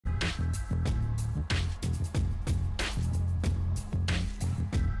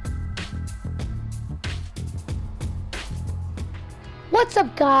What's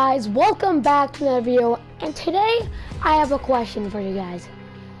up, guys? Welcome back to another video, and today I have a question for you guys.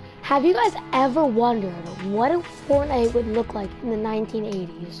 Have you guys ever wondered what Fortnite would look like in the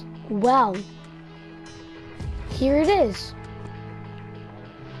 1980s? Well, here it is.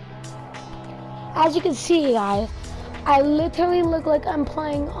 As you can see, guys, I literally look like I'm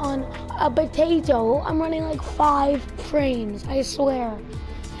playing on a potato. I'm running like 5 frames, I swear.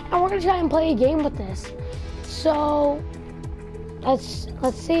 And we're gonna try and play a game with this. So let's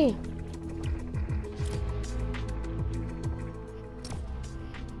see.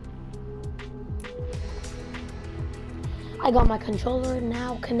 I got my controller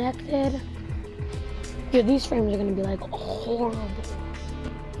now connected. Dude, these frames are gonna be like horrible.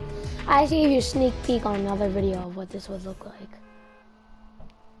 I actually gave you a sneak peek on another video of what this would look like.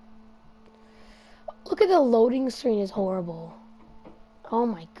 Look at the loading screen is horrible. Oh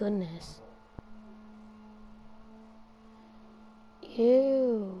my goodness.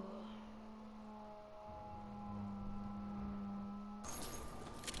 Ew.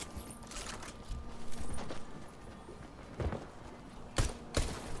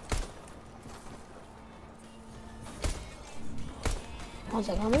 One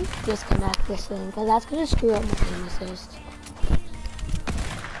second, let me disconnect this thing, because that's going to screw up my aim assist.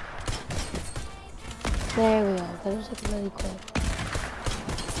 There we go, that was like really quick.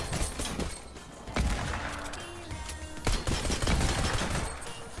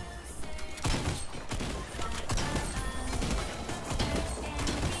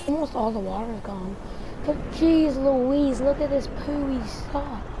 Almost all the water is gone. But jeez Louise, look at this pooey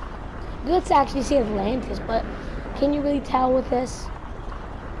stuff. Good to actually see Atlantis, but can you really tell with this?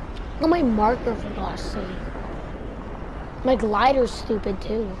 Look at my marker, for gosh sake. My glider's stupid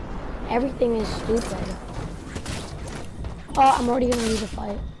too. Everything is stupid. Oh, I'm already gonna lose a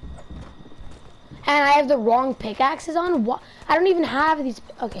fight. And I have the wrong pickaxes on? What? I don't even have these.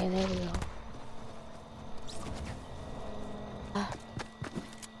 Okay, there we go.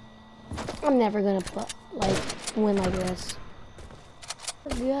 I'm never gonna win like this.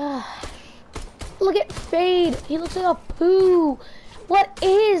 Gosh. Look at Fade. He looks like a poo. What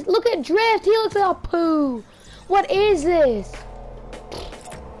is? Look at Drift. He looks like a poo. What is this?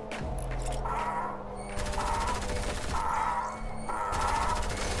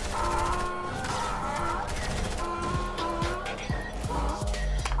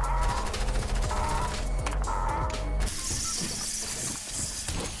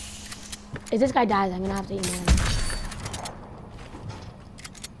 If this guy dies, I'm gonna have to eat him.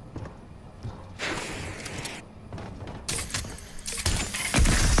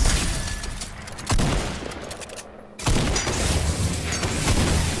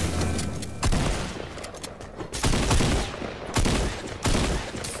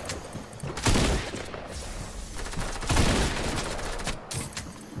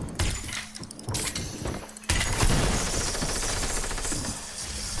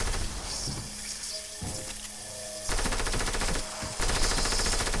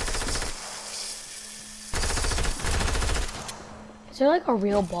 Is there like a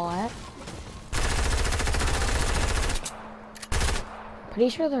real bot? Pretty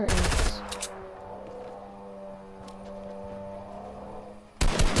sure there is.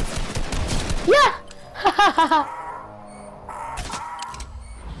 Yeah!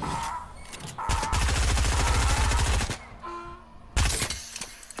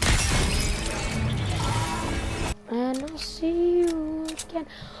 And I'll see you again.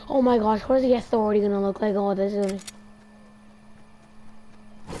 Oh my gosh, what is the authority gonna look like? Oh, this is.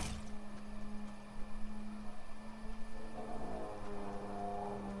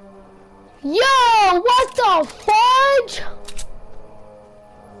 Yo, what the fudge?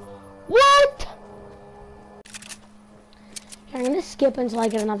 What? I'm gonna skip until I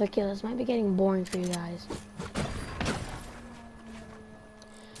get another kill. This might be getting boring for you guys.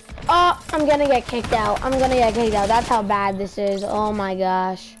 Oh, I'm gonna get kicked out. I'm gonna get kicked out. That's how bad this is. Oh my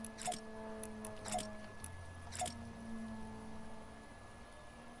gosh.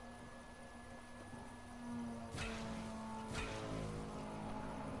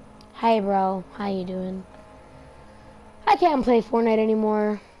 Hey bro, how you doing? I can't play Fortnite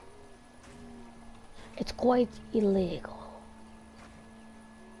anymore. It's quite illegal.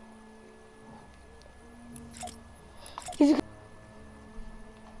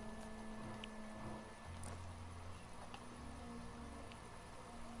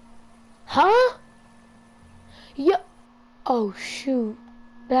 Huh? Yeah. Oh shoot.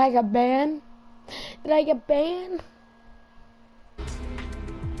 Did I get banned? Did I get banned?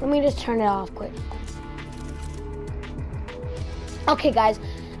 Let me just turn it off quick. Okay guys,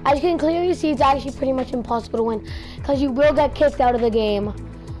 As you can clearly see, it's actually pretty much impossible to win because you will get kicked out of the game.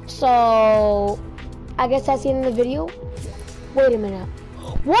 So, I guess that's the end of the video. Wait a minute.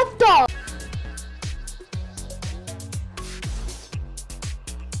 What the?